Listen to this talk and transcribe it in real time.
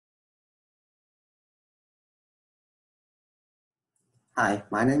Hi,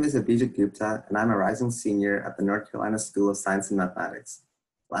 my name is Abhijit Gupta, and I'm a rising senior at the North Carolina School of Science and Mathematics.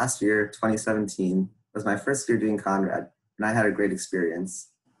 Last year, 2017, was my first year doing Conrad, and I had a great experience.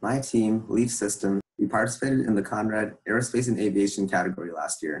 My team, Leaf Systems, we participated in the Conrad Aerospace and Aviation category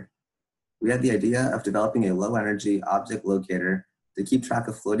last year. We had the idea of developing a low-energy object locator to keep track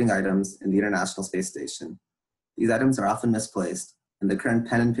of floating items in the International Space Station. These items are often misplaced, and the current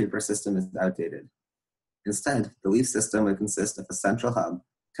pen and paper system is outdated. Instead, the Leaf system would consist of a central hub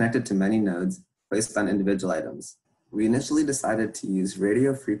connected to many nodes placed on individual items. We initially decided to use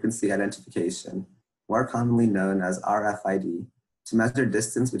radio frequency identification, more commonly known as RFID, to measure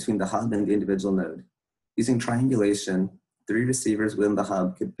distance between the hub and the individual node. Using triangulation, 3 receivers within the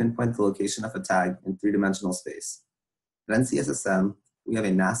hub could pinpoint the location of a tag in 3-dimensional space. At NCSSM, we have a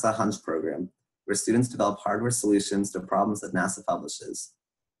NASA Hunch program where students develop hardware solutions to problems that NASA publishes.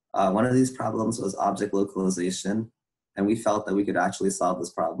 One of these problems was object localization, and we felt that we could actually solve this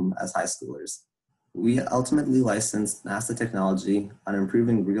problem as high schoolers. We ultimately licensed NASA technology on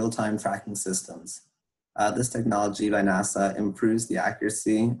improving real-time tracking systems. This technology by NASA improves the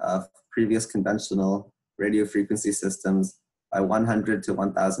accuracy of previous conventional radio frequency systems by 100 to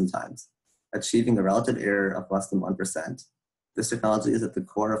 1,000 times, achieving a relative error of less than 1%. This technology is at the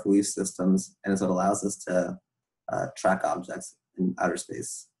core of Leaf Systems and is what allows us to track objects in outer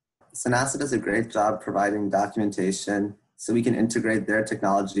space. So NASA does a great job providing documentation so we can integrate their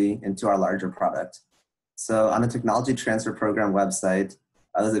technology into our larger product. So on the Technology Transfer Program website,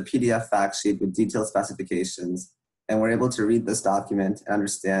 there's a PDF fact sheet with detailed specifications, and we're able to read this document and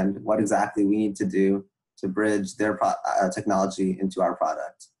understand what exactly we need to do to bridge their technology into our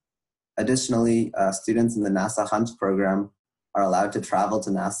product. Additionally, students in the NASA Hunch program are allowed to travel to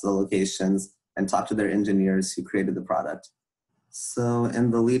NASA locations and talk to their engineers who created the product. So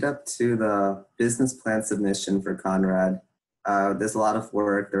in the lead up to the business plan submission for Conrad, there's a lot of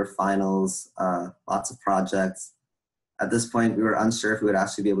work, there are finals, lots of projects. At this point, we were unsure if we would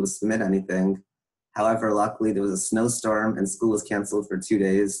actually be able to submit anything. However, luckily there was a snowstorm and school was canceled for 2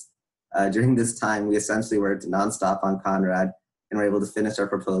 days. During this time, we essentially worked nonstop on Conrad and were able to finish our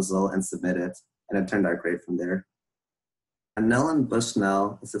proposal and submit it, and it turned out great from there. And Nolan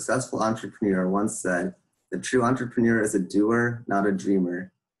Bushnell, a successful entrepreneur, once said, "The true entrepreneur is a doer, not a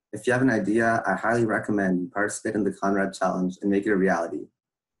dreamer." If you have an idea, I highly recommend you participate in the Conrad Challenge and make it a reality.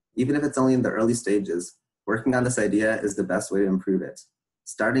 Even if it's only in the early stages, working on this idea is the best way to improve it.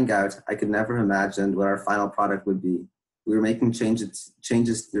 Starting out, I could never have imagined what our final product would be. We were making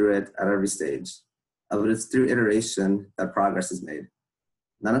changes through it at every stage. But it's through iteration that progress is made.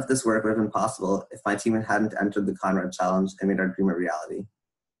 None of this work would have been possible if my team hadn't entered the Conrad Challenge and made our dream a reality.